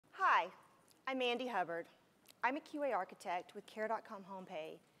I'm Andy Hubbard. I'm a QA architect with Care.com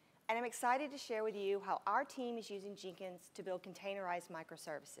HomePay, and I'm excited to share with you how our team is using Jenkins to build containerized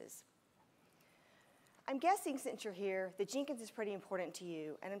microservices. I'm guessing since you're here that Jenkins is pretty important to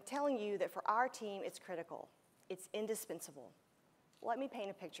you, and I'm telling you that for our team it's critical. It's indispensable. Let me paint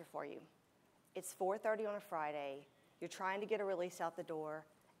a picture for you. It's 4:30 on a Friday, you're trying to get a release out the door,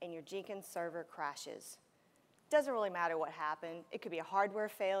 and your Jenkins server crashes. Doesn't really matter what happened. It could be a hardware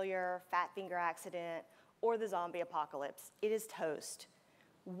failure, fat finger accident, or the zombie apocalypse. It is toast.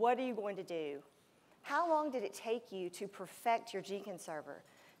 What are you going to do? How long did it take you to perfect your Jenkins server,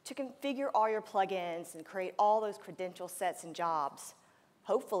 to configure all your plugins and create all those credential sets and jobs?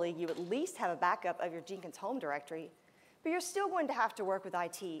 Hopefully, you at least have a backup of your Jenkins home directory, but you're still going to have to work with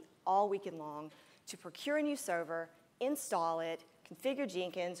IT all weekend long to procure a new server, install it, configure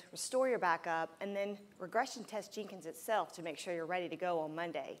Jenkins, restore your backup, and then regression test Jenkins itself to make sure you're ready to go on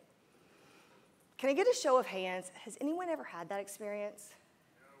Monday. Can I get a show of hands? Has anyone ever had that experience?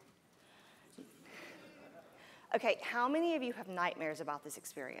 No. Okay, how many of you have nightmares about this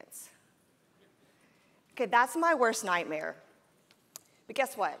experience? Okay, that's my worst nightmare. But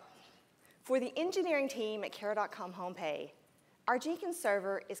guess what? For the engineering team at Care.com HomePay, our Jenkins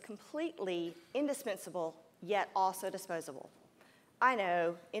server is completely indispensable, yet also disposable. I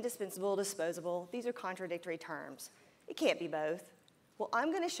know, indispensable, disposable, these are contradictory terms. It can't be both. Well,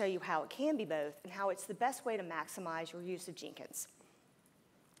 I'm going to show you how it can be both and how it's the best way to maximize your use of Jenkins.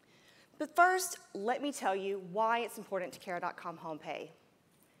 But first, let me tell you why it's important to Care.com HomePay.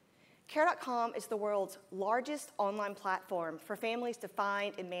 Care.com is the world's largest online platform for families to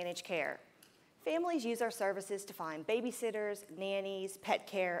find and manage care. Families use our services to find babysitters, nannies, pet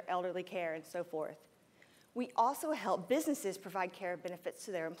care, elderly care, and so forth. We also help businesses provide care benefits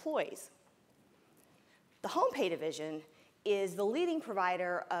to their employees. The HomePay division is the leading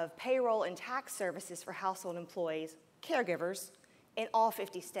provider of payroll and tax services for household employees, caregivers, in all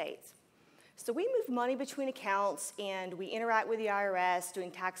 50 states. So we move money between accounts and we interact with the IRS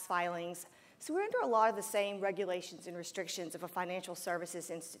doing tax filings. So we're under a lot of the same regulations and restrictions of a financial services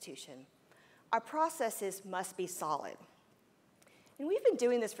institution. Our processes must be solid. And we've been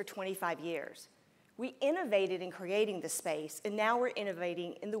doing this for 25 years. We innovated in creating this space, and now we're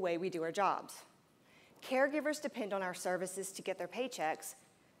innovating in the way we do our jobs. Caregivers depend on our services to get their paychecks,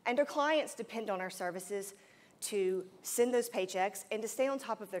 and our clients depend on our services to send those paychecks and to stay on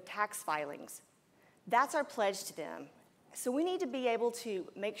top of their tax filings. That's our pledge to them. So we need to be able to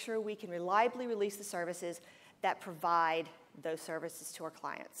make sure we can reliably release the services that provide those services to our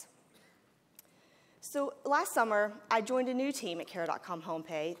clients. So last summer, I joined a new team at Care.com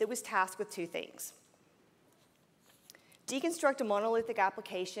HomePay that was tasked with two things. Deconstruct a monolithic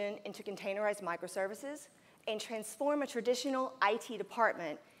application into containerized microservices and transform a traditional IT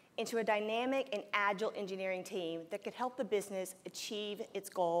department into a dynamic and agile engineering team that could help the business achieve its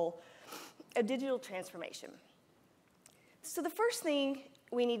goal of digital transformation. So the first thing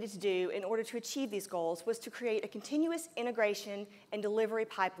we needed to do in order to achieve these goals was to create a continuous integration and delivery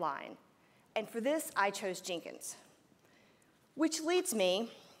pipeline. And for this, I chose Jenkins, which leads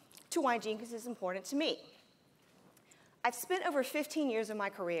me to why Jenkins is important to me. I've spent over 15 years of my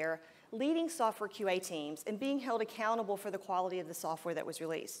career leading software QA teams and being held accountable for the quality of the software that was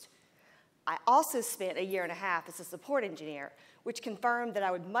released. I also spent a year and a half as a support engineer, which confirmed that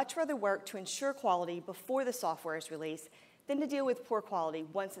I would much rather work to ensure quality before the software is released than to deal with poor quality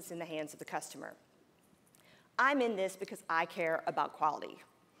once it's in the hands of the customer. I'm in this because I care about quality.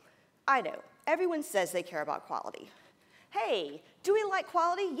 I know, everyone says they care about quality. Hey, do we like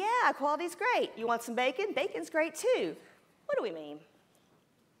quality? Yeah, quality's great. You want some bacon? Bacon's great too. What do we mean?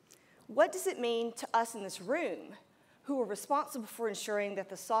 What does it mean to us in this room who are responsible for ensuring that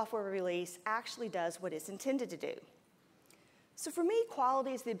the software release actually does what it's intended to do? So for me,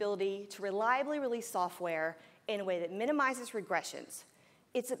 quality is the ability to reliably release software in a way that minimizes regressions.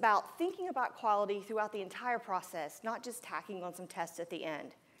 It's about thinking about quality throughout the entire process, not just tacking on some tests at the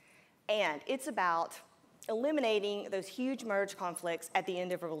end. And it's about eliminating those huge merge conflicts at the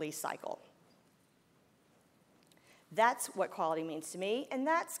end of a release cycle. That's what quality means to me, and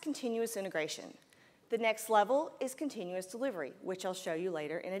that's continuous integration. The next level is continuous delivery, which I'll show you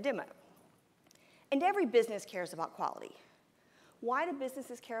later in a demo. And every business cares about quality. Why do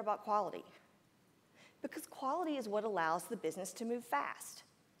businesses care about quality? Because quality is what allows the business to move fast.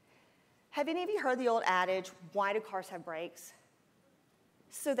 Have any of you heard the old adage, why do cars have brakes?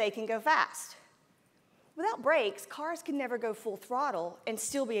 So they can go fast. Without brakes, cars can never go full throttle and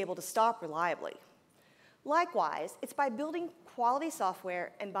still be able to stop reliably. Likewise, it's by building quality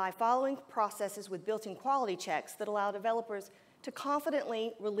software and by following processes with built-in quality checks that allow developers to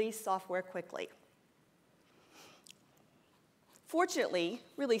confidently release software quickly. Fortunately,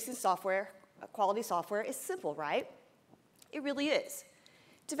 releasing software, quality software, is simple, right? It really is.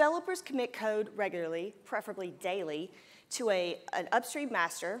 Developers commit code regularly, preferably daily, to an upstream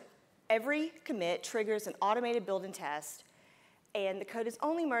master. Every commit triggers an automated build and test, and the code is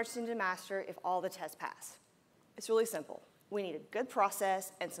only merged into master if all the tests pass. It's really simple. We need a good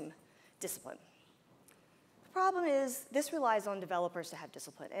process and some discipline. The problem is this relies on developers to have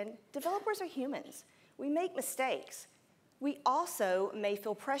discipline, and developers are humans. We make mistakes. We also may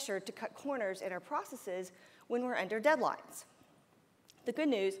feel pressure to cut corners in our processes when we're under deadlines. The good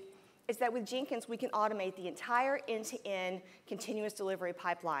news is that with Jenkins, we can automate the entire end-to-end continuous delivery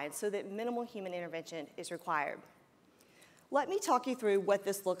pipeline so that minimal human intervention is required. Let me talk you through what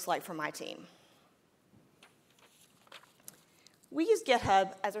this looks like for my team. We use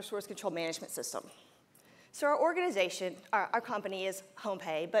GitHub as our source control management system. So our organization, our company is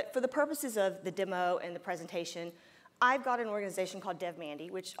HomePay, but for the purposes of the demo and the presentation, I've got an organization called DevMandy,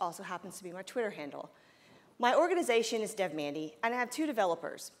 which also happens to be my Twitter handle. My organization is DevMandy, and I have 2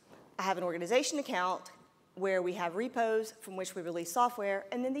 developers. I have an organization account where we have repos from which we release software,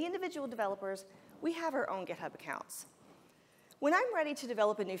 and then the individual developers, we have our own GitHub accounts. When I'm ready to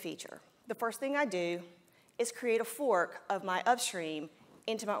develop a new feature, the first thing I do is create a fork of my upstream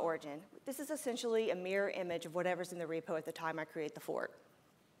into my origin. This is essentially a mirror image of whatever's in the repo at the time I create the fork.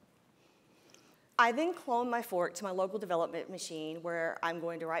 I then clone my fork to my local development machine where I'm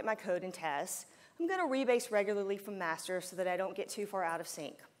going to write my code and tests. I'm going to rebase regularly from master so that I don't get too far out of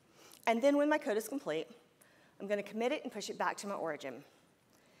sync. And then when my code is complete, I'm going to commit it and push it back to my origin.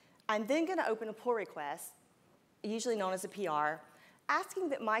 I'm then going to open a pull request, usually known as a PR, asking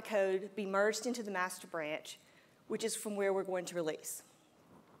that my code be merged into the master branch, which is from where we're going to release.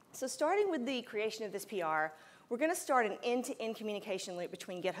 So starting with the creation of this PR, we're going to start an end-to-end communication loop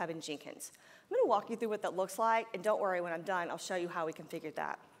between GitHub and Jenkins. I'm going to walk you through what that looks like, and don't worry, when I'm done, I'll show you how we configured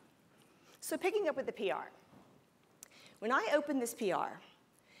that. So picking up with the PR. When I open this PR,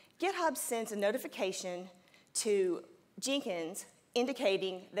 GitHub sends a notification to Jenkins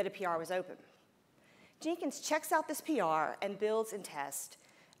indicating that a PR was open. Jenkins checks out this PR and builds and tests.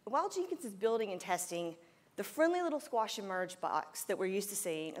 While Jenkins is building and testing, the friendly little squash and merge box that we're used to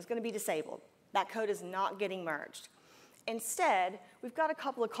seeing is going to be disabled. That code is not getting merged. Instead, we've got a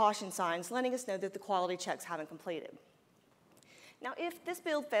couple of caution signs letting us know that the quality checks haven't completed. Now, if this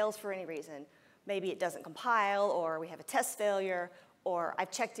build fails for any reason, maybe it doesn't compile, or we have a test failure, or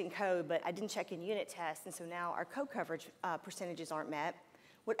I've checked in code, but I didn't check in unit tests, and so now our code coverage percentages aren't met.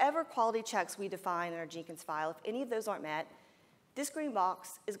 Whatever quality checks we define in our Jenkins file, if any of those aren't met, this green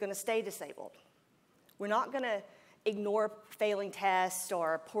box is going to stay disabled. We're not going to ignore failing tests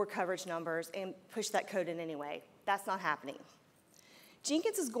or poor coverage numbers and push that code in anyway. That's not happening.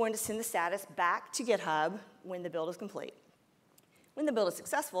 Jenkins is going to send the status back to GitHub when the build is complete. When the build is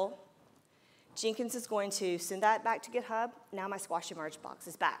successful, Jenkins is going to send that back to GitHub. Now my squash and merge box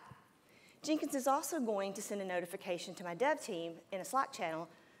is back. Jenkins is also going to send a notification to my dev team in a Slack channel,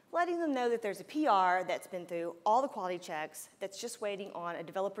 letting them know that there's a PR that's been through all the quality checks that's just waiting on a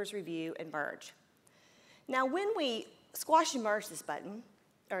developer's review and merge. Now, when we squash and merge this button,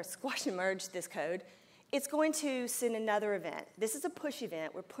 or squash and merge this code, it's going to send another event. This is a push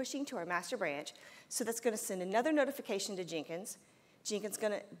event. We're pushing to our master branch, so that's going to send another notification to Jenkins. Jenkins is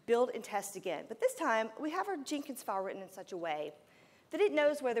going to build and test again. But this time, we have our Jenkins file written in such a way that it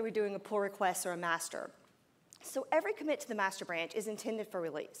knows whether we're doing a pull request or a master. So every commit to the master branch is intended for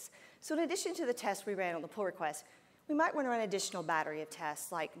release. So in addition to the tests we ran on the pull request, we might want to run an additional battery of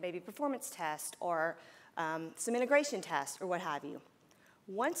tests, like maybe performance test or some integration tests or what have you.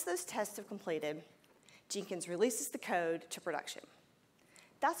 Once those tests have completed, Jenkins releases the code to production.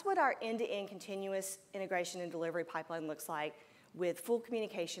 That's what our end-to-end continuous integration and delivery pipeline looks like with full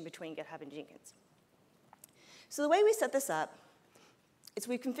communication between GitHub and Jenkins. So the way we set this up is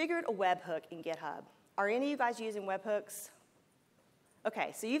we've configured a webhook in GitHub. Are any of you guys using webhooks?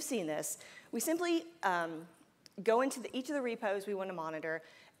 Okay, so you've seen this. We simply go into each of the repos we want to monitor,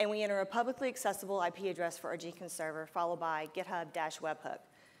 and we enter a publicly accessible IP address for our Jenkins server, followed by GitHub-webhook.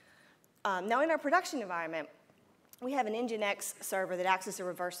 Now, in our production environment, we have an Nginx server that acts as a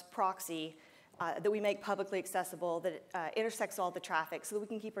reverse proxy that we make publicly accessible that intersects all the traffic so that we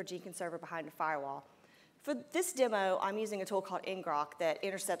can keep our Jenkins server behind a firewall. For this demo, I'm using a tool called ngrok that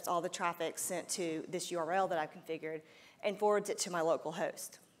intercepts all the traffic sent to this URL that I've configured and forwards it to my local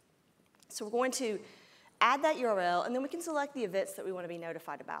host. So we're going to add that URL, and then we can select the events that we want to be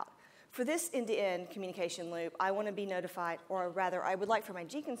notified about. For this end-to-end communication loop, I want to be notified, or rather, I would like for my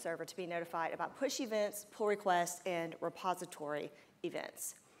Jenkins server to be notified about push events, pull requests, and repository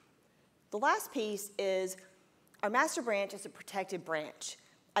events. The last piece is our master branch is a protected branch.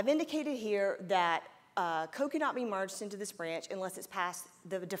 I've indicated here that code cannot be merged into this branch unless it's passed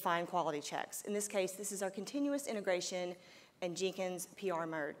the defined quality checks. In this case, this is our continuous integration and Jenkins PR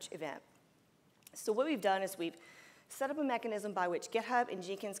merge event. So what we've done is we've set up a mechanism by which GitHub and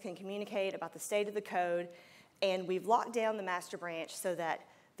Jenkins can communicate about the state of the code, and we've locked down the master branch so that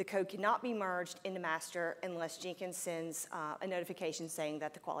the code cannot be merged into master unless Jenkins sends a notification saying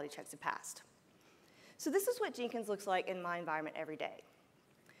that the quality checks have passed. So this is what Jenkins looks like in my environment every day.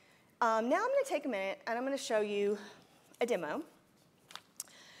 Now I'm going to take a minute and I'm going to show you a demo.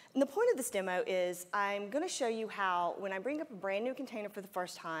 And the point of this demo is I'm going to show you how, when I bring up a brand new container for the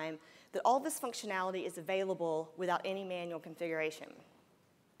first time, that all this functionality is available without any manual configuration.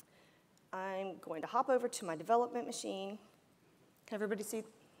 I'm going to hop over to my development machine. Can everybody see?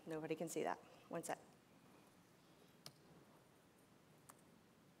 Nobody can see that. One sec.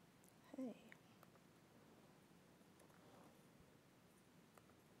 Hey.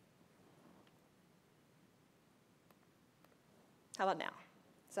 How about now?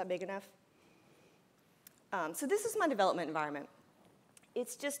 Is that big enough? So this is my development environment.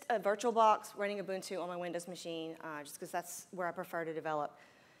 It's just a virtual box running Ubuntu on my Windows machine, just because that's where I prefer to develop.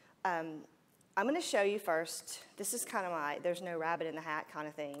 I'm going to show you first. This is kind of my there's no rabbit in the hat kind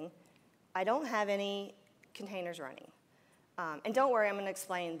of thing. I don't have any containers running. And don't worry, I'm going to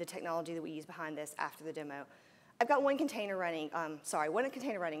explain the technology that we use behind this after the demo. I've got one container running,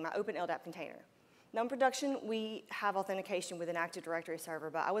 my open LDAP container. Now in production, we have authentication with an Active Directory server,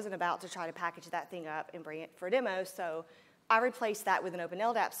 but I wasn't about to try to package that thing up and bring it for a demo, so I replaced that with an open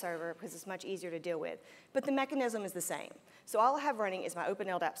LDAP server because it's much easier to deal with. But the mechanism is the same. So all I have running is my open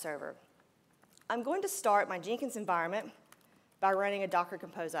LDAP server. I'm going to start my Jenkins environment by running a Docker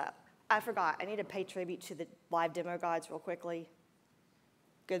Compose up. I forgot, I need to pay tribute to the live demo gods real quickly.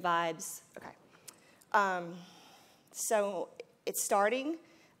 Good vibes, okay. So it's starting.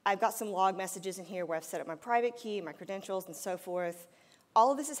 I've got some log messages in here where I've set up my private key, my credentials, and so forth.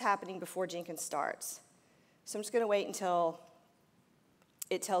 All of this is happening before Jenkins starts. So I'm just going to wait until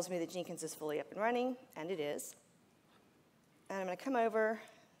it tells me that Jenkins is fully up and running, and it is. And I'm going to come over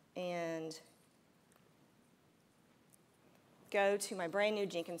and go to my brand new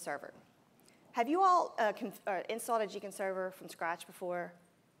Jenkins server. Have you all installed a Jenkins server from scratch before?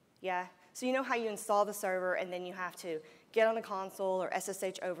 Yeah? So you know how you install the server and then you have to get on a console or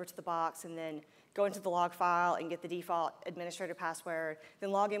SSH over to the box and then go into the log file and get the default administrator password,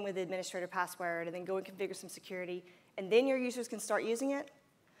 then log in with the administrator password, and then go and configure some security, and then your users can start using it?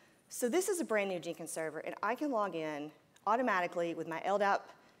 So this is a brand new Jenkins server, and I can log in automatically with my LDAP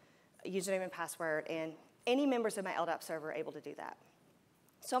username and password, and any members of my LDAP server are able to do that.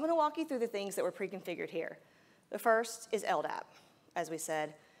 So I'm going to walk you through the things that were pre-configured here. The first is LDAP, as we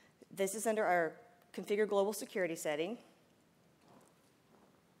said. This is under our configure global security setting.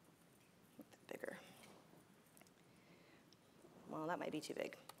 Bigger. Well, that might be too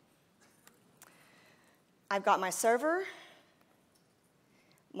big. I've got my server,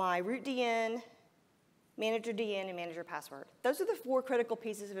 my root DN, manager DN, and manager password. Those are the 4 critical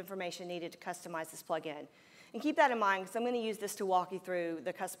pieces of information needed to customize this plugin. And keep that in mind, because I'm going to use this to walk you through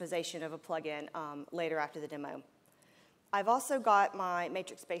the customization of a plugin later after the demo. I've also got my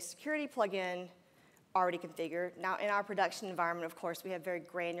matrix-based security plugin already configured. Now, in our production environment, of course, we have very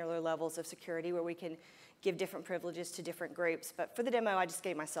granular levels of security where we can give different privileges to different groups. But for the demo, I just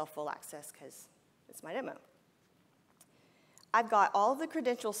gave myself full access because it's my demo. I've got all of the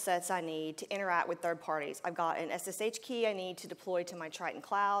credential sets I need to interact with third parties. I've got an SSH key I need to deploy to my Triton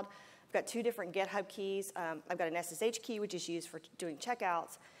Cloud. I've got 2 different GitHub keys. I've got an SSH key, which is used for doing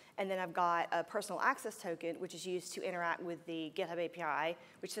checkouts. And then I've got a personal access token, which is used to interact with the GitHub API,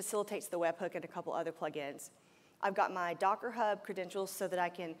 which facilitates the webhook and a couple other plugins. I've got my Docker Hub credentials so that I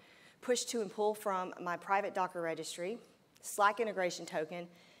can push to and pull from my private Docker registry, Slack integration token,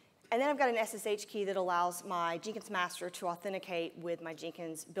 and then I've got an SSH key that allows my Jenkins master to authenticate with my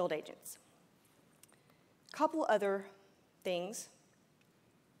Jenkins build agents. A couple other things.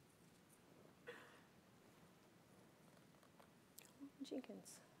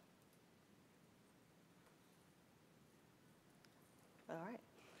 Jenkins. All right.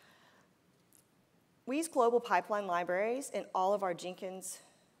 We use global pipeline libraries in all of our Jenkins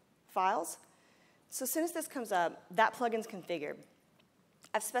files. So as soon as this comes up, that plugin's configured.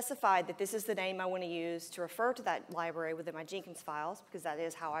 I've specified that this is the name I want to use to refer to that library within my Jenkins files, because that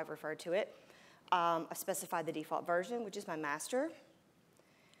is how I've referred to it. I've specified the default version, which is my master.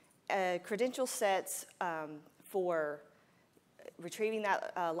 credential sets for retrieving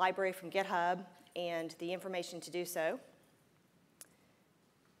that library from GitHub and the information to do so.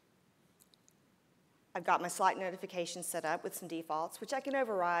 I've got my Slack notifications set up with some defaults, which I can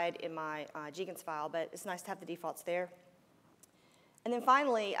override in my Jenkins file, but it's nice to have the defaults there. And then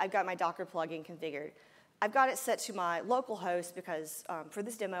finally, I've got my Docker plugin configured. I've got it set to my local host because for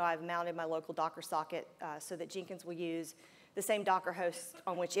this demo, I've mounted my local Docker socket so that Jenkins will use the same Docker host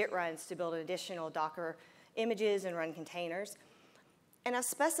on which it runs to build additional Docker images and run containers. And I've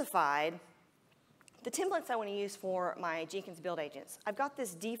specified the templates I want to use for my Jenkins build agents. I've got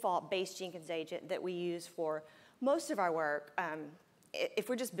this default base Jenkins agent that we use for most of our work. If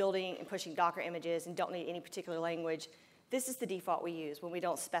we're just building and pushing Docker images and don't need any particular language, this is the default we use when we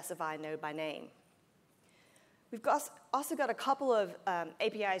don't specify node by name. We've also got a couple of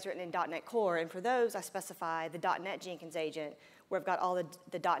APIs written in .NET Core, and for those I specify the .NET Jenkins agent, where I've got all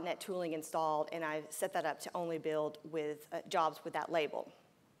the .NET tooling installed, and I've set that up to only build with jobs with that label.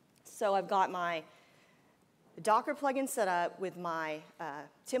 So I've got my Docker plugin set up with my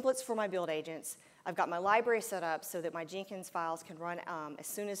templates for my build agents. I've got my library set up so that my Jenkins files can run as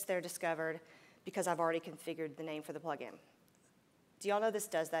soon as they're discovered because I've already configured the name for the plugin. Do y'all know this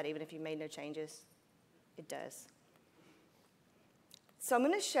does that even if you made no changes? It does. So I'm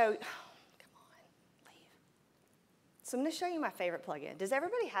going to show, come on, leave. So I'm going to show you my favorite plugin. Does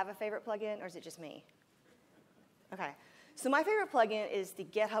everybody have a favorite plugin or is it just me? Okay. So my favorite plugin is the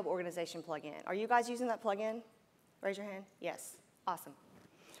GitHub organization plugin. Are you guys using that plugin? Raise your hand. Yes. Awesome.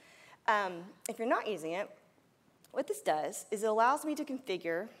 If you're not using it, what this does is it allows me to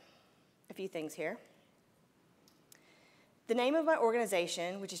configure a few things here. The name of my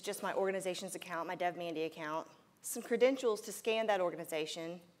organization, which is just my organization's account, my DevMandy account, some credentials to scan that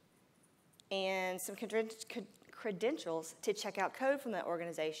organization, and some credentials to check out code from that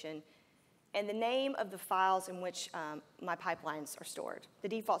organization, and the name of the files in which my pipelines are stored. The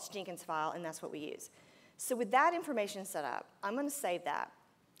default's Jenkins file, and that's what we use. So with that information set up, I'm going to save that.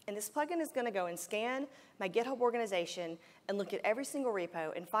 And this plugin is going to go and scan my GitHub organization and look at every single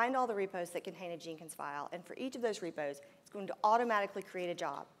repo and find all the repos that contain a Jenkins file. And for each of those repos, it's going to automatically create a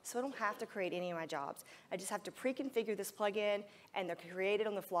job. So I don't have to create any of my jobs. I just have to pre-configure this plugin, and they're created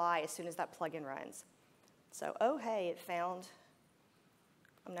on the fly as soon as that plugin runs. So, oh, hey, it found.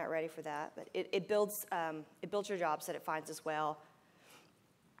 I'm not ready for that, but it builds your jobs that it finds as well.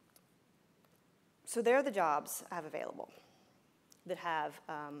 So there are the jobs I have available that have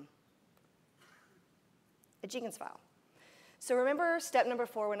a Jenkins file. So remember step number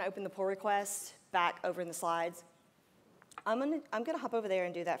 4 when I opened the pull request back over in the slides? I'm gonna hop over there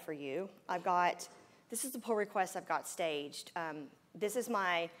and do that for you. This is the pull request I've got staged. This is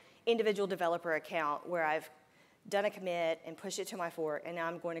my individual developer account where I've done a commit and pushed it to my fork, and now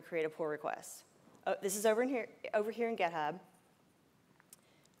I'm going to create a pull request. Oh, this is over here in GitHub.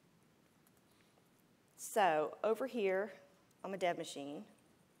 So over here on my dev machine,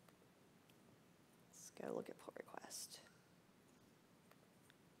 let's go look at pull request.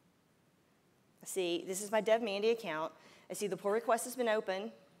 I see this is my DevMandy account. I see the pull request has been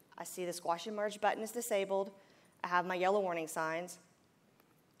open. I see the squash and merge button is disabled. I have my yellow warning signs.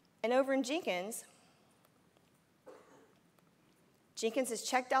 And over in Jenkins has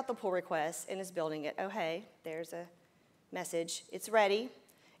checked out the pull request and is building it. Oh, hey, there's a message. It's ready.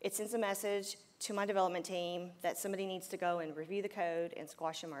 It sends a message to my development team that somebody needs to go and review the code and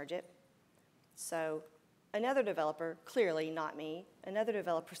squash and merge it. So another developer, clearly not me, another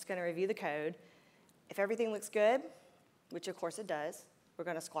developer is going to review the code. If everything looks good, which of course it does, we're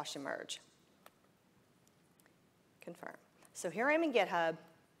going to squash and merge. Confirm. So here I am in GitHub,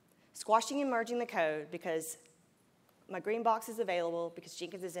 squashing and merging the code because my green box is available because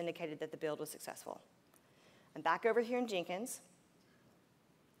Jenkins has indicated that the build was successful. I'm back over here in Jenkins.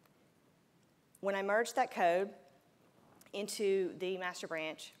 When I merge that code into the master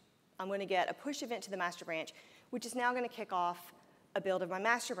branch, I'm going to get a push event to the master branch, which is now going to kick off a build of my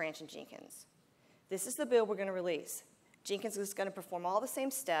master branch in Jenkins. This is the build we're going to release. Jenkins is going to perform all the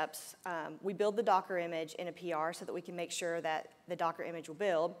same steps. We build the Docker image in a PR so that we can make sure that the Docker image will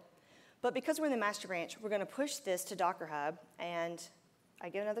build. But because we're in the master branch, we're going to push this to Docker Hub, and I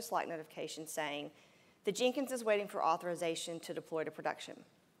get another Slack notification saying that Jenkins is waiting for authorization to deploy to production.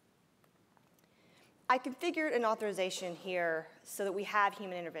 I configured an authorization here so that we have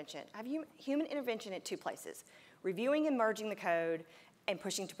human intervention. I have human intervention at 2 places, reviewing and merging the code and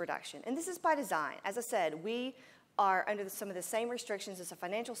pushing to production. And this is by design. As I said, we are under some of the same restrictions as a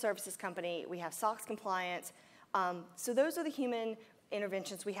financial services company. We have SOX compliance. So those are the human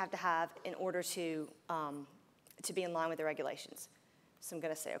interventions we have to have in order to be in line with the regulations. So I'm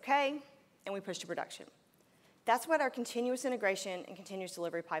going to say OK, and we push to production. That's what our continuous integration and continuous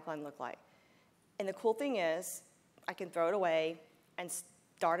delivery pipeline look like. And the cool thing is, I can throw it away and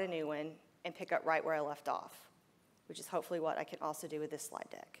start a new one and pick up right where I left off, which is hopefully what I can also do with this slide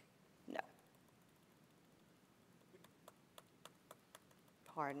deck. No.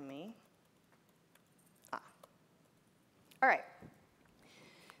 Pardon me. All right.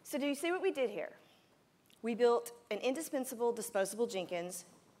 So do you see what we did here? We built an indispensable disposable Jenkins,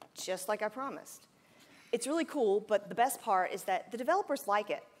 just like I promised. It's really cool, but the best part is that the developers like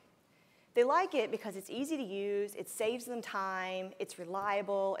it. They like it because it's easy to use, it saves them time, it's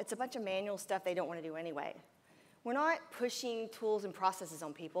reliable, it's a bunch of manual stuff they don't want to do anyway. We're not pushing tools and processes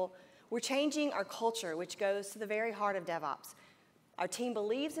on people. We're changing our culture, which goes to the very heart of DevOps. Our team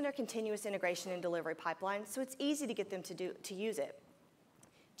believes in our continuous integration and delivery pipeline, so it's easy to get them to use it.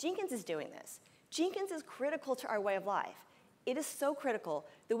 Jenkins is doing this. Jenkins is critical to our way of life. It is so critical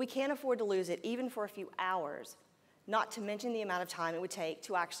that we can't afford to lose it even for a few hours, not to mention the amount of time it would take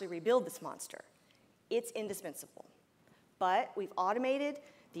to actually rebuild this monster. It's indispensable. But we've automated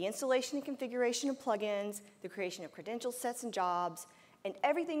the installation and configuration of plugins, the creation of credential sets and jobs, and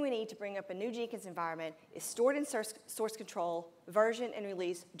everything we need to bring up a new Jenkins environment is stored in source control, version, and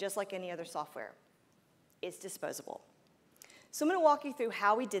release, just like any other software. It's disposable. So I'm going to walk you through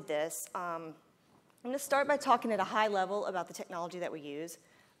how we did this. I'm going to start by talking at a high level about the technology that we use.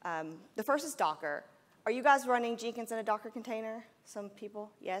 The first is Docker. Are you guys running Jenkins in a Docker container? Some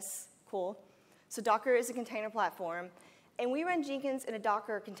people? Yes? Cool. So Docker is a container platform. And we run Jenkins in a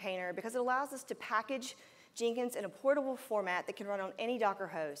Docker container because it allows us to package Jenkins in a portable format that can run on any Docker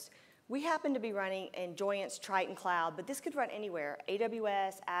host. We happen to be running in Joyent's Triton Cloud, but this could run anywhere,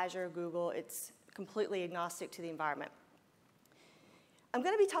 AWS, Azure, Google. It's completely agnostic to the environment. I'm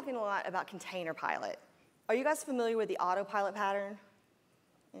going to be talking a lot about Container Pilot. Are you guys familiar with the autopilot pattern?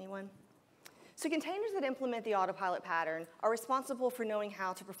 Anyone? So containers that implement the autopilot pattern are responsible for knowing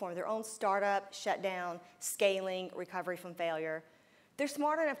how to perform their own startup, shutdown, scaling, recovery from failure. They're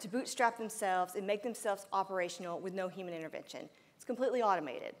smart enough to bootstrap themselves and make themselves operational with no human intervention. It's completely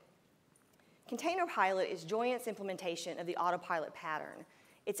automated. Container Pilot is Joyent's implementation of the autopilot pattern.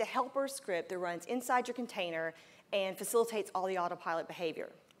 It's a helper script that runs inside your container and facilitates all the autopilot behavior.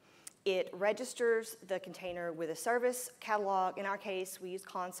 It registers the container with a service catalog. In our case, we use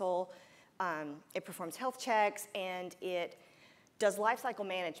Console. It performs health checks, and it does lifecycle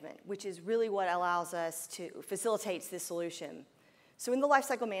management, which is really what allows us to facilitate this solution. So in the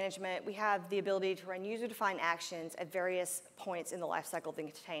lifecycle management, we have the ability to run user-defined actions at various points in the lifecycle of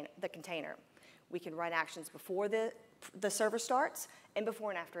the container. We can run actions before the server starts and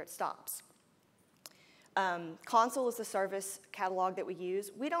before and after it stops. Console is the service catalog that we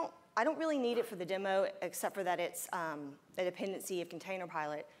use. I don't really need it for the demo, except for that it's a dependency of Container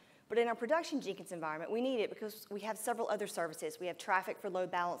Pilot. But in our production Jenkins environment, we need it because we have several other services. We have Traffic for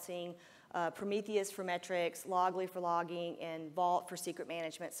load balancing, Prometheus for metrics, Loggly for logging, and Vault for secret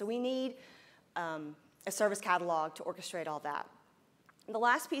management. So we need a service catalog to orchestrate all that. And the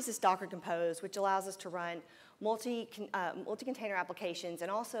last piece is Docker Compose, which allows us to run multi-container applications and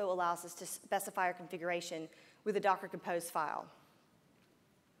also allows us to specify our configuration with a Docker Compose file.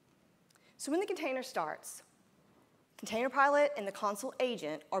 So when the container starts, Container Pilot and the console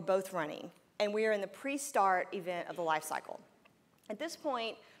agent are both running, and we are in the pre-start event of the lifecycle. At this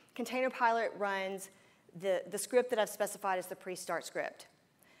point, Container Pilot runs the script that I've specified as the pre-start script.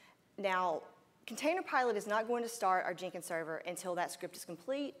 Now, Container Pilot is not going to start our Jenkins server until that script is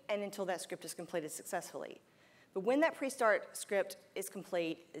complete and until that script is completed successfully. But when that pre-start script is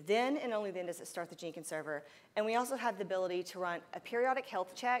complete, then and only then does it start the Jenkins server. And we also have the ability to run a periodic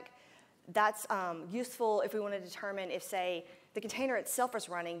health check. That's useful if we want to determine if, say, the container itself is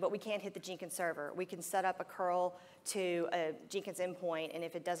running, but we can't hit the Jenkins server. We can set up a curl to a Jenkins endpoint, and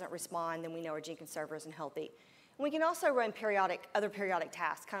if it doesn't respond, then we know our Jenkins server isn't healthy. And we can also run other periodic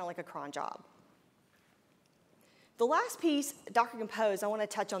tasks, kind of like a cron job. The last piece, Docker Compose, I want to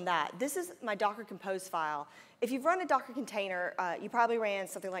touch on that. This is my Docker Compose file. If you've run a Docker container, you probably ran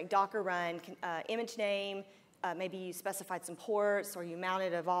something like Docker run, image name, maybe you specified some ports or you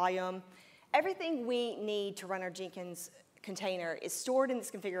mounted a volume. Everything we need to run our Jenkins container is stored in this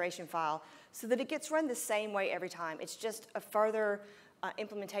configuration file so that it gets run the same way every time. It's just a further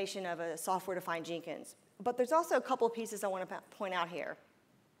implementation of a software-defined Jenkins. But there's also a couple of pieces I want to point out here.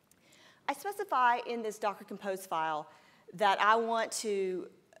 I specify in this Docker Compose file that I want to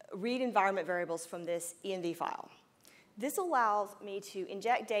read environment variables from this env file. This allows me to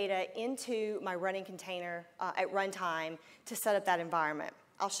inject data into my running container at runtime to set up that environment.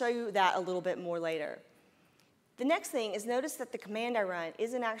 I'll show you that a little bit more later. The next thing is notice that the command I run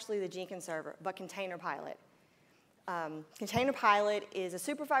isn't actually the Jenkins server, but Container Pilot. Container Pilot is a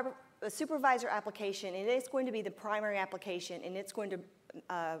supervisor application, and it's going to be the primary application, and it's going to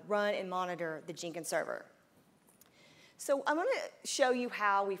run and monitor the Jenkins server. So I'm going to show you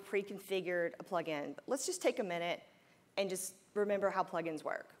how we've pre-configured a plugin. But let's just take a minute and just remember how plugins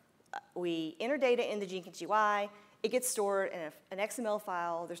work. We enter data in the Jenkins UI. It gets stored in an XML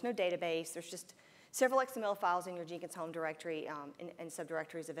file. There's no database. There's just several XML files in your Jenkins home directory and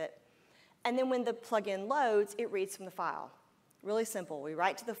subdirectories of it. And then when the plugin loads, it reads from the file. Really simple. We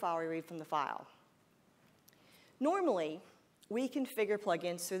write to the file, we read from the file. Normally, we configure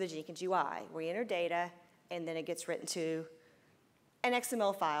plugins through the Jenkins UI. We enter data, and then it gets written to an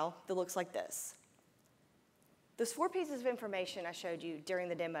XML file that looks like this. Those 4 pieces of information I showed you during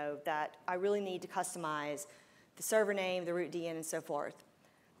the demo that I really need to customize, the server name, the root DN, and so forth,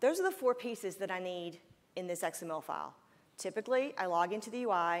 those are the 4 pieces that I need in this XML file. Typically, I log into the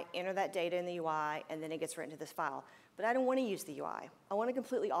UI, enter that data in the UI, and then it gets written to this file. But I don't want to use the UI. I want to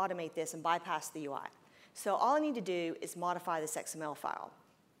completely automate this and bypass the UI. So all I need to do is modify this XML file.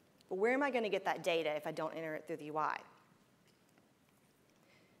 But where am I going to get that data if I don't enter it through the UI?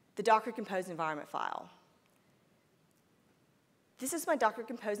 The Docker Compose environment file. This is my Docker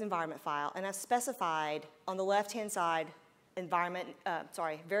Compose environment file, and I've specified on the left-hand side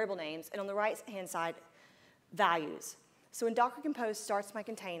variable names, and on the right-hand side, values. So when Docker Compose starts my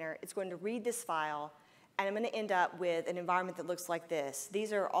container, it's going to read this file, and I'm going to end up with an environment that looks like this.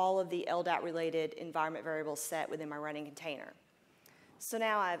 These are all of the LDAT-related environment variables set within my running container. So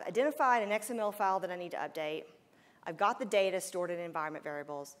now I've identified an XML file that I need to update. I've got the data stored in environment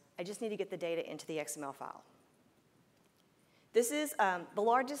variables. I just need to get the data into the XML file. This is the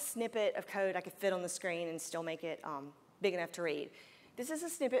largest snippet of code I could fit on the screen and still make it big enough to read. This is a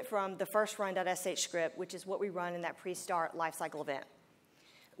snippet from the first run.sh script, which is what we run in that pre-start lifecycle event.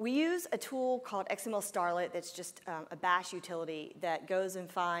 We use a tool called XML Starlet that's just a bash utility that goes and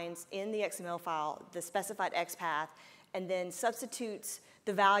finds in the XML file the specified XPath and then substitutes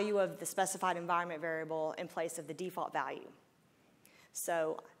the value of the specified environment variable in place of the default value.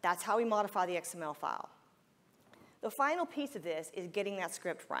 So that's how we modify the XML file. The final piece of this is getting that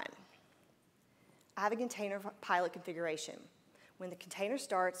script run. I have a container pilot configuration. When the container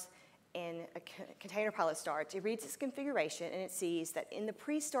starts and a container pilot starts, it reads its configuration and it sees that in the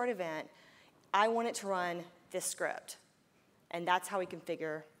pre-start event, I want it to run this script. And that's how we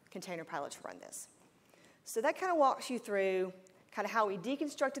configure container pilot to run this. So that kind of walks you through kind of how we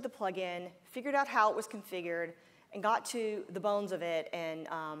deconstructed the plugin, figured out how it was configured, and got to the bones of it and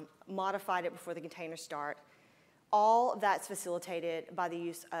modified it before the container start. All of that's facilitated by the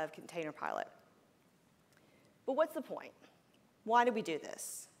use of Container Pilot. But what's the point? Why do we do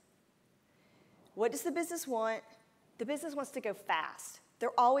this? What does the business want? The business wants to go fast.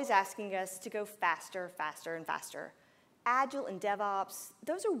 They're always asking us to go faster, faster, and faster. Agile and DevOps,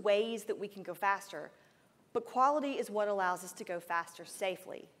 those are ways that we can go faster. But quality is what allows us to go faster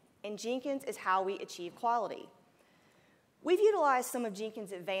safely. And Jenkins is how we achieve quality. We've utilized some of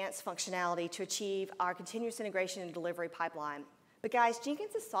Jenkins' advanced functionality to achieve our continuous integration and delivery pipeline. But guys,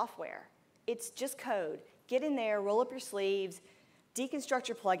 Jenkins is software. It's just code. Get in there, roll up your sleeves, deconstruct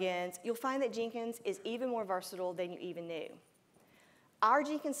your plugins. You'll find that Jenkins is even more versatile than you even knew. Our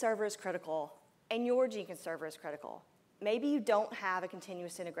Jenkins server is critical, and your Jenkins server is critical. Maybe you don't have a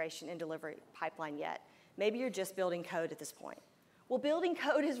continuous integration and delivery pipeline yet. Maybe you're just building code at this point. Well, building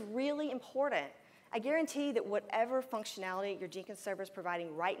code is really important. I guarantee that whatever functionality your Jenkins server is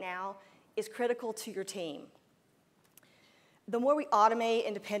providing right now is critical to your team. The more we automate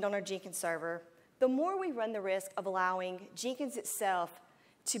and depend on our Jenkins server, the more we run the risk of allowing Jenkins itself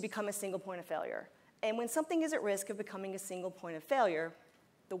to become a single point of failure. And when something is at risk of becoming a single point of failure,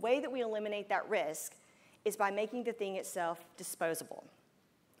 the way that we eliminate that risk is by making the thing itself disposable.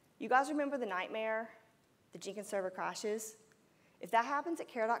 You guys remember the nightmare? The Jenkins server crashes? If that happens at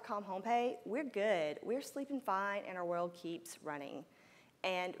care.com homepage, we're good. We're sleeping fine, and our world keeps running.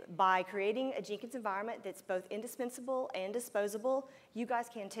 And by creating a Jenkins environment that's both indispensable and disposable, you guys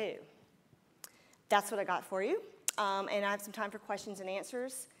can too. That's what I got for you. And I have some time for questions and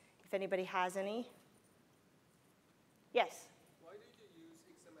answers, if anybody has any. Yes? Why did you use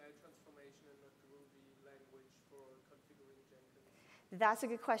XML transformation and not Groovy language for configuring Jenkins? That's a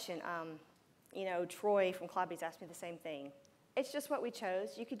good question. You know, Troy from Cloudbees asked me the same thing. It's just what we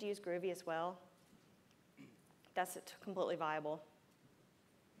chose. You could use Groovy as well. That's completely viable.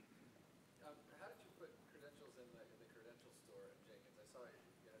 How did you put credentials in the credential store in Jenkins? I saw you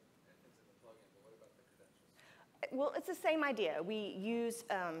had things in the plugin, but what about the credentials? Well, it's the same idea. We use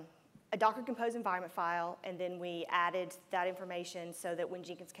a Docker Compose environment file, and then we added that information so that when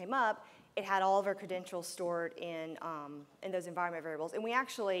Jenkins came up, it had all of our credentials stored in those environment variables. And we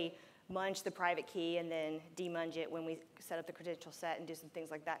actually munge the private key and then demunge it when we set up the credential set and do some things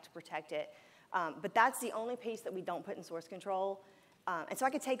like that to protect it. But that's the only piece that we don't put in source control. And so I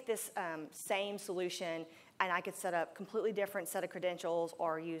could take this same solution and I could set up completely different set of credentials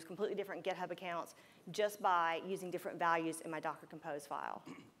or use completely different GitHub accounts just by using different values in my Docker Compose file.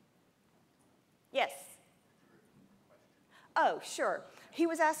 Yes? Oh, sure. He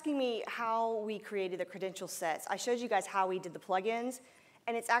was asking me how we created the credential sets. I showed you guys how we did the plugins,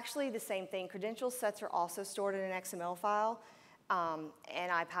 and it's actually the same thing. Credential sets are also stored in an XML file,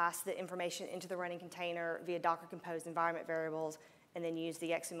 and I pass the information into the running container via Docker Compose environment variables, and then use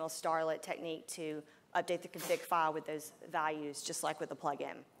the XML starlet technique to update the config file with those values, just like with the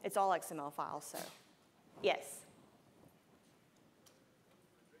plugin. It's all XML files, so yes.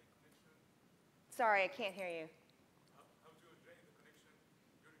 Sorry, I can't hear you.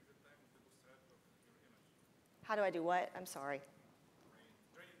 How do I do what? I'm sorry.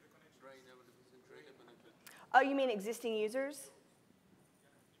 Oh, you mean existing users?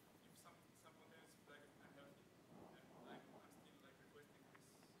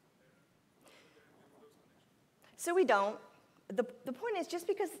 So we don't. The point is, just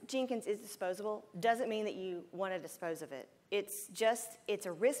because Jenkins is disposable doesn't mean that you want to dispose of it. It's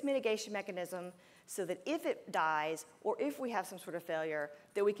a risk mitigation mechanism so that if it dies or if we have some sort of failure,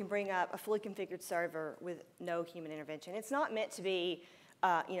 that we can bring up a fully configured server with no human intervention. It's not meant to be,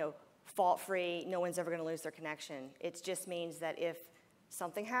 fault-free, no one's ever going to lose their connection. It just means that if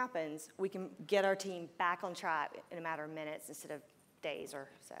something happens, we can get our team back on track in a matter of minutes instead of days or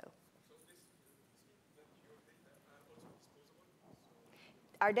so.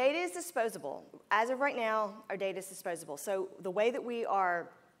 Our data is disposable. As of right now, our data is disposable. So the way that we are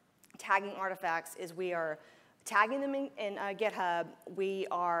tagging artifacts is we are tagging them in GitHub. We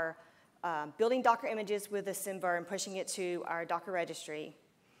are building Docker images with a Symver and pushing it to our Docker registry.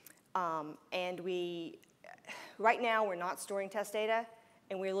 And right now, we're not storing test data,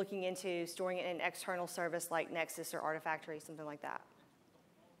 and we're looking into storing it in an external service like Nexus or Artifactory, something like that.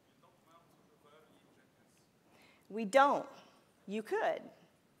 We don't. You could.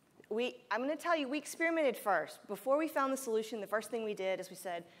 I'm going to tell you, we experimented first. Before we found the solution, the first thing we did is we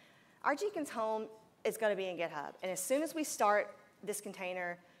said, our Jenkins home is going to be in GitHub. And as soon as we start this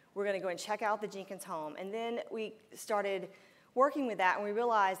container, we're going to go and check out the Jenkins home. And then we started working with that, and we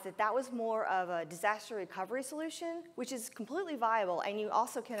realized that that was more of a disaster recovery solution, which is completely viable, and you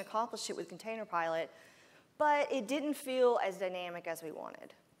also can accomplish it with Container Pilot, but it didn't feel as dynamic as we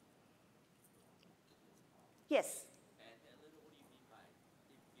wanted. Yes?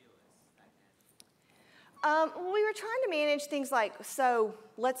 We were trying to manage things like, so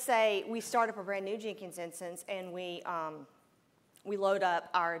let's say we start up a brand new Jenkins instance and we load up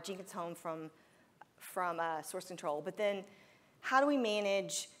our Jenkins home from source control, but then how do we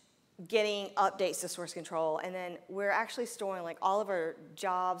manage getting updates to source control? And then we're actually storing like all of our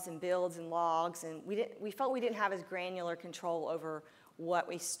jobs and builds and logs, and we felt we didn't have as granular control over what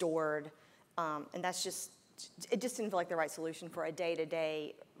we stored, and it just didn't feel like the right solution for a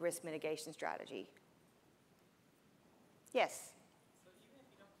day-to-day risk mitigation strategy. Yes? So even if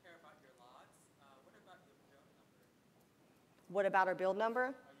you don't care about your logs, what about your build number? What about our build number?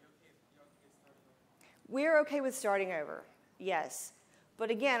 Are you okay starting over? We're okay with starting over, yes. But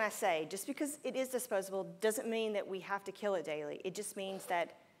again, I say, just because it is disposable doesn't mean that we have to kill it daily. It just means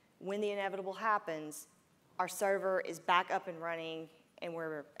that when the inevitable happens, our server is back up and running and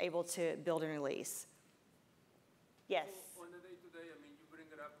we're able to build and release. Yes? So on the day-to-day, I mean, you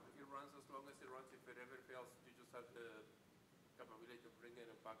bring it up, it runs as long as it runs. If it ever fails, you just have the capability to bring it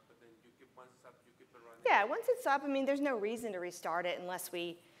back, but then once it's up, you keep it running. Yeah, once it's up, I mean, there's no reason to restart it unless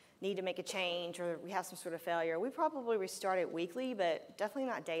we need to make a change or we have some sort of failure. We probably restart it weekly, but definitely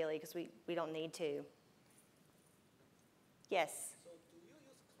not daily because we don't need to. Yes? So do you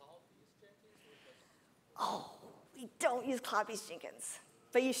use cloud-based Jenkins or just... Oh, we don't use cloud-based Jenkins,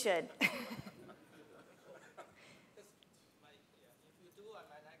 but you should. If you do,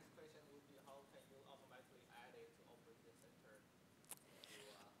 my next question would be how can you automatically add it to Operating Center?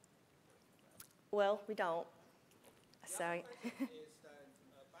 Well, we don't. Sorry. The other question is that,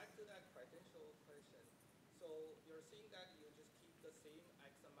 back to that credential question. So you're saying that you just keep the same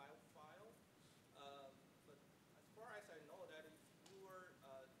XML file, but as far as I know, that if you were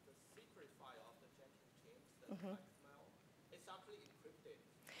the secret file of the Jenkins change, the XML, it's actually encrypted.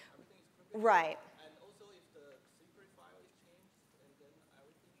 Everything is encrypted. Right. And also, if the secret file is changed, and then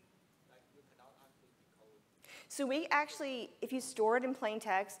everything, like you cannot actually decode. So we actually, if you store it in plain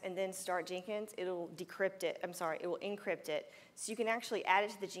text and then start Jenkins, it'll decrypt it. I'm sorry, it will encrypt it. So you can actually add it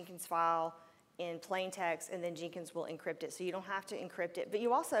to the Jenkins file in plain text, and then Jenkins will encrypt it. So you don't have to encrypt it. But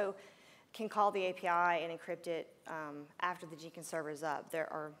you also can call the API and encrypt it after the Jenkins server is up.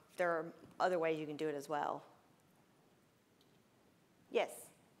 There are other ways you can do it as well. Yes?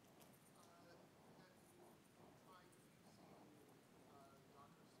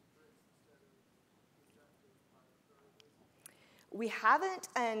 We haven't,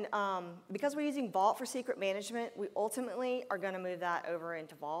 and because we're using Vault for secret management, we ultimately are going to move that over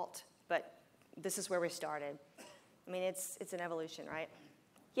into Vault, but this is where we started. I mean, it's an evolution, right?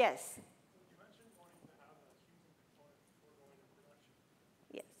 Yes? You mentioned wanting to have a human component before going to production.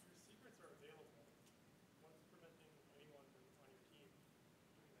 Yes. Your secrets are available. What's preventing anyone on your team doing that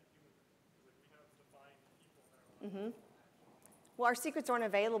human bit? Because like, we have defined people that are on Well, our secrets aren't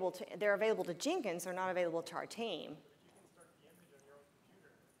available to, they're available to Jenkins, they're not available to our team.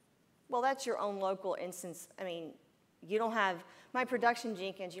 Well, that's your own local instance. I mean, you don't have, my production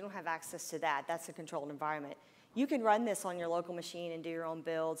Jenkins, you don't have access to that. That's a controlled environment. You can run this on your local machine and do your own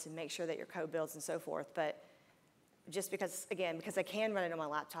builds and make sure that your code builds and so forth, but just because, again, because I can run it on my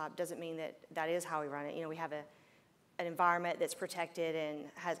laptop doesn't mean that that is how we run it. You know, we have an environment that's protected and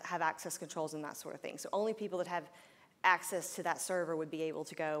have access controls and that sort of thing. So only people that have access to that server would be able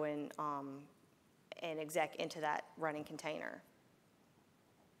to go and exec into that running container.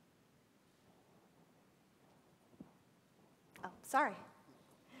 Oh, sorry.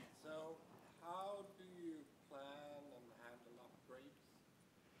 So how do you plan and handle upgrades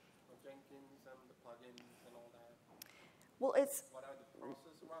for Jenkins and the plugins and all that? Well, it's, What are the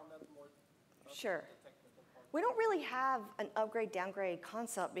process around that more? sure. The technical part? We don't really have an upgrade-downgrade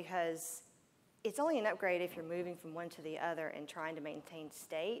concept because it's only an upgrade if you're moving from one to the other and trying to maintain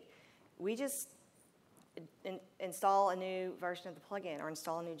state. We just install a new version of the plugin or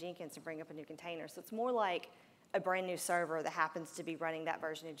install a new Jenkins and bring up a new container. So it's more like a brand new server that happens to be running that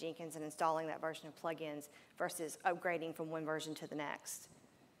version of Jenkins and installing that version of plugins versus upgrading from one version to the next.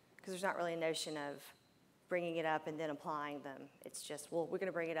 Because there's not really a notion of bringing it up and then applying them. It's just, well, we're going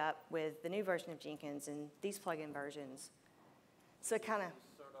to bring it up with the new version of Jenkins and these plugin versions. So it kind of,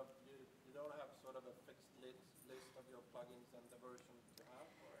 You don't have sort of a fixed list of your plugins and the version you have?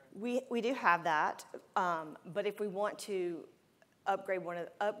 Or? we do have that, but if we want to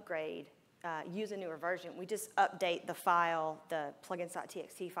use a newer version, we just update the file, the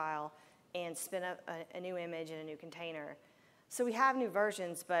plugins.txt file, and spin up a new image in a new container. So we have new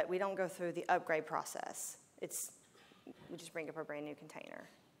versions, but we don't go through the upgrade process. We just bring up a brand new container.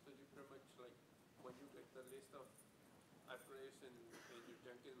 So you pretty much like, when you get the list of upgrades in your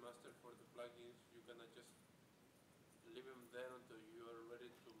Jenkins master for the plugins, you're gonna just leave them there until you are ready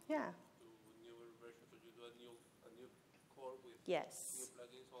to move to newer versions. So you do a new core with Yes. new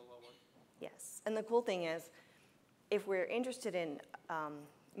plugins all at once. Yes, and the cool thing is, if we're interested in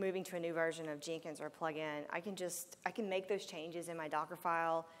moving to a new version of Jenkins or a plugin, I can make those changes in my Docker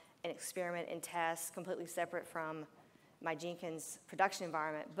file and experiment and test completely separate from my Jenkins production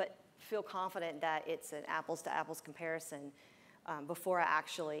environment, but feel confident that it's an apples to apples comparison before I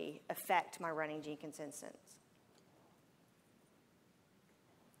actually affect my running Jenkins instance.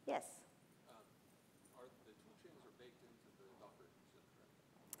 Yes? Are the tool chains are baked into the Docker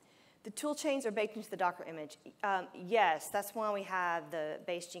image? The tool chains are baked into the Docker image. Yes, that's why we have the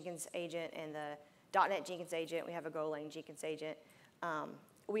base Jenkins agent and the .NET Jenkins agent. We have a Golang Jenkins agent.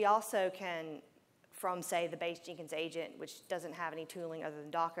 We also can, from, say, the base Jenkins agent, which doesn't have any tooling other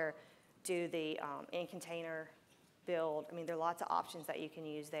than Docker, do the in-container build. I mean, there are lots of options that you can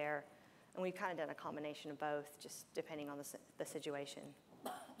use there. And we've kind of done a combination of both, just depending on the situation.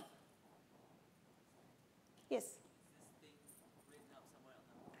 Yes?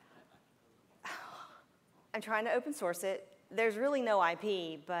 I'm trying to open source it. There's really no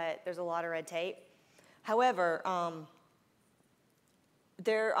IP, but there's a lot of red tape. However,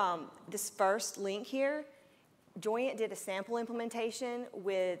 this first link here, Joyent did a sample implementation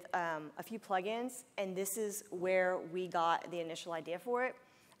with a few plugins, and this is where we got the initial idea for it.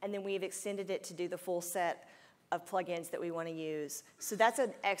 And then we've extended it to do the full set of plugins that we want to use. So that's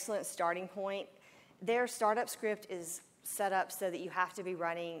an excellent starting point. Their startup script is set up so that you have to be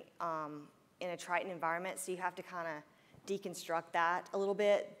running in a Triton environment, so you have to kind of deconstruct that a little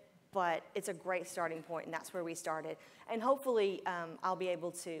bit, but it's a great starting point, and that's where we started. And hopefully, I'll be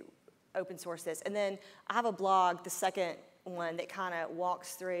able to open source this. And then I have a blog, the second one, that kind of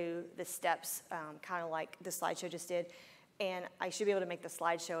walks through the steps, kind of like the slideshow just did, and I should be able to make the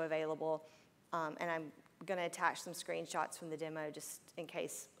slideshow available, and I'm going to attach some screenshots from the demo just in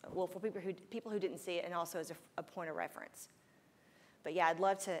case, well, for people who didn't see it and also as a point of reference. But yeah, I'd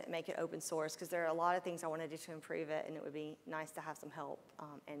love to make it open source because there are a lot of things I want to do to improve it, and it would be nice to have some help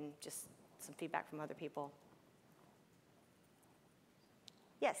and just some feedback from other people.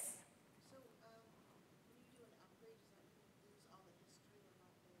 Yes? So when you do an upgrade, does that mean you lose all the history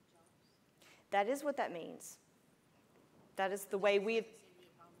of all the jobs? That is what that means. That is the way we've, Does it seem to be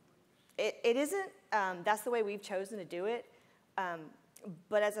a problem for you? it isn't, that's the way we've chosen to do it.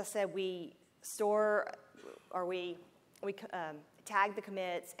 But as I said, we store, or we tag the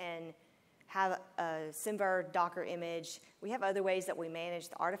commits and have a Simver Docker image. We have other ways that we manage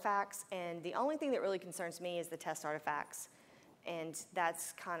the artifacts, and the only thing that really concerns me is the test artifacts. And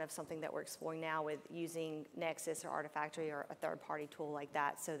that's kind of something that we're exploring now with using Nexus or Artifactory or a third-party tool like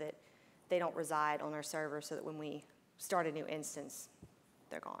that so that they don't reside on our server so that when we start a new instance,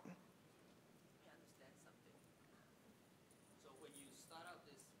 they're gone. Let me understand something. So when you start out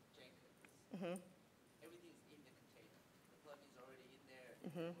this Jenkins, everything's in the container. The plugin's already in there.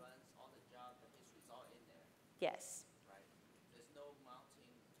 It runs all the job, the history's all in there, Yes. right? There's no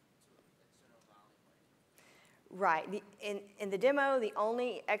mounting to external mounting or anything. Right. In the demo, the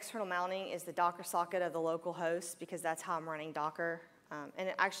only external mounting is the Docker socket of the local host because that's how I'm running Docker.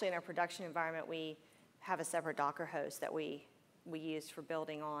 And actually, in our production environment, we have a separate Docker host that we use for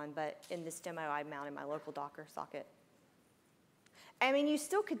building on. But in this demo, I mounted my local Docker socket. I mean, you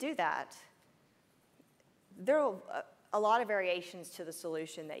still could do that. There are a lot of variations to the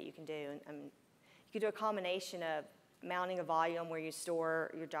solution that you can do. And you could do a combination of mounting a volume where you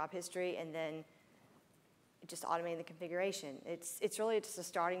store your job history and then just automating the configuration. It's really just a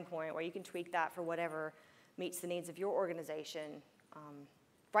starting point where you can tweak that for whatever meets the needs of your organization.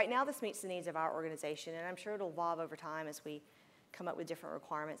 Right now, this meets the needs of our organization, and I'm sure it'll evolve over time as we come up with different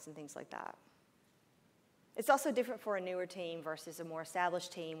requirements and things like that. It's also different for a newer team versus a more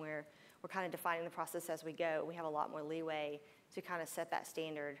established team where we're kind of defining the process as we go. We have a lot more leeway to kind of set that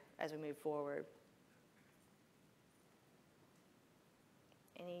standard as we move forward.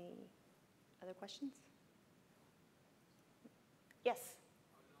 Any other questions? Yes?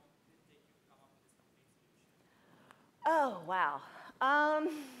 Oh, wow. I'm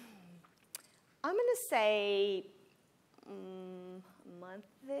going to say a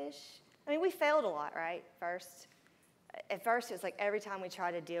month-ish. I mean, we failed a lot, right, first. At first, it was like every time we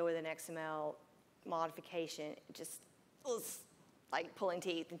tried to deal with an XML modification, it just was like pulling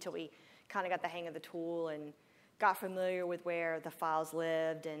teeth until we kind of got the hang of the tool and got familiar with where the files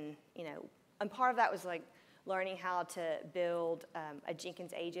lived. And, and part of that was like learning how to build a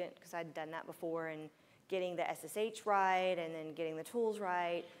Jenkins agent, because I'd done that before, and getting the SSH right, and then getting the tools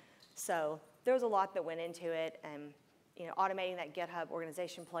right. So there was a lot that went into it, and automating that GitHub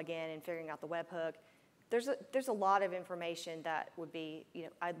organization plugin and figuring out the webhook. There's a lot of information that would be,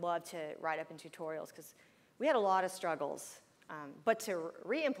 I'd love to write up in tutorials, because we had a lot of struggles. But to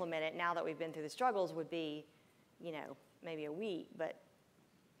re-implement it now that we've been through the struggles would be, maybe a week, but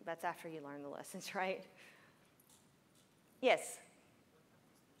that's after you learn the lessons, right? Yes?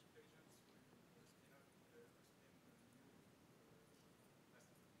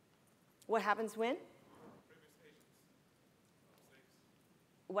 What happens when?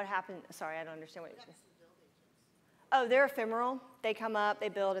 What happened? Sorry, I don't understand what you're saying. Oh, they're ephemeral. They come up, they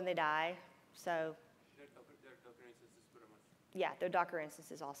build, and they die. So, They're Docker instances pretty much. yeah, they're Docker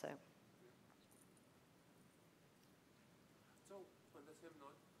instances also. So, on the same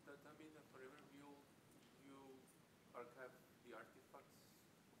note, does that mean that for every view, you archive the artifacts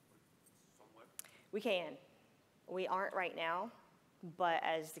somewhere? We can. We aren't right now, but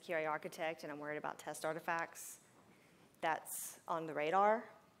as the QA architect, and I'm worried about test artifacts, that's on the radar.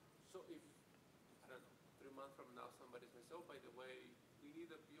 So if, I don't know, 3 months from now, somebody says, oh, by the way, we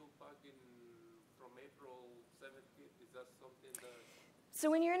need a build plugin from April 17th, is that something that... So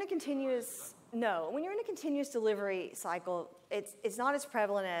when you're in a continuous, when you're in a continuous delivery cycle, it's not as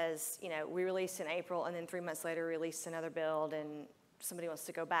prevalent as, we released in April and then 3 months later released another build and somebody wants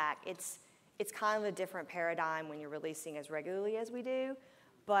to go back. It's kind of a different paradigm when you're releasing as regularly as we do.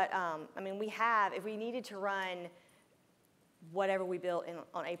 But, I mean, if we needed to run whatever we built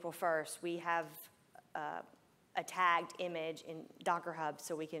on April 1st, we have a tagged image in Docker Hub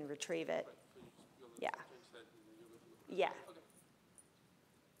so we can retrieve it. Yeah. Yeah.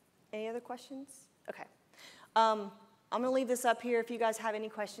 Any other questions? Okay. I'm going to leave this up here. If you guys have any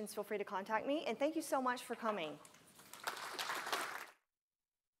questions, feel free to contact me. And thank you so much for coming.